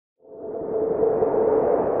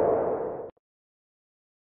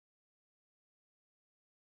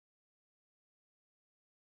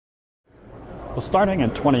Well, starting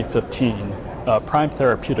in 2015, Prime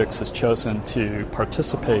Therapeutics has chosen to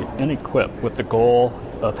participate in EQuiPP with the goal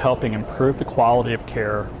of helping improve the quality of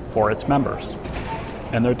care for its members.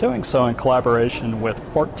 And they're doing so in collaboration with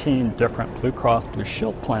 14 different Blue Cross Blue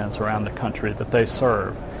Shield plans around the country that they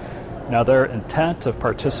serve. Now, their intent of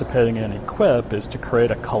participating in EQuiPP is to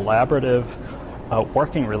create a collaborative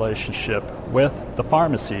working relationship with the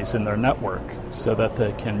pharmacies in their network so that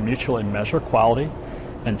they can mutually measure quality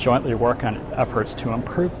and jointly work on efforts to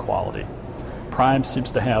improve quality. Prime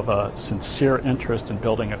seems to have a sincere interest in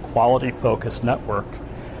building a quality-focused network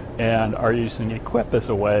and are using EQuiPP as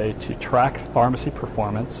a way to track pharmacy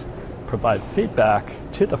performance, provide feedback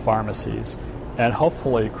to the pharmacies, and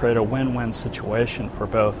hopefully create a win-win situation for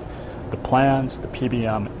both the plans, the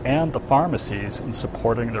PBM, and the pharmacies in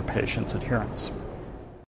supporting their patients' adherence.